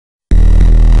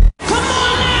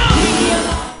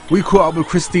We caught up with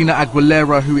Christina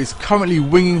Aguilera, who is currently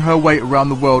winging her way around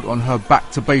the world on her Back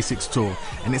to Basics tour,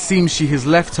 and it seems she has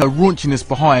left her raunchiness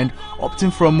behind,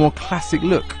 opting for a more classic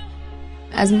look.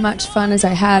 As much fun as I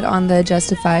had on the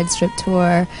Justified strip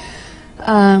tour,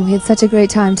 we had such a great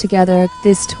time together.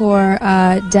 This tour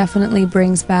definitely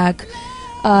brings back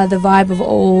the vibe of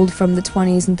old from the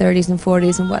 20s and 30s and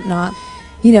 40s and whatnot.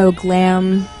 You know,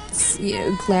 glam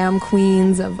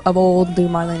queens of old, your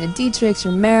Marlene Dietrichs,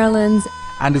 your Marilyns.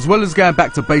 And as well as going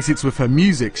back to basics with her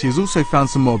music, she has also found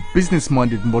some more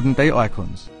business-minded modern-day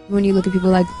icons. When you look at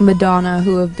people like Madonna,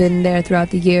 who have been there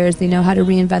throughout the years, they know how to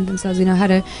reinvent themselves, they know how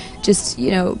to just,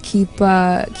 keep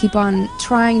on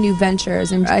trying new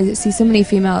ventures. And I see so many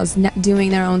females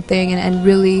doing their own thing and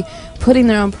really putting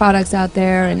their own products out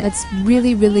there, and it's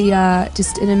really, really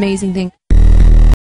just an amazing thing.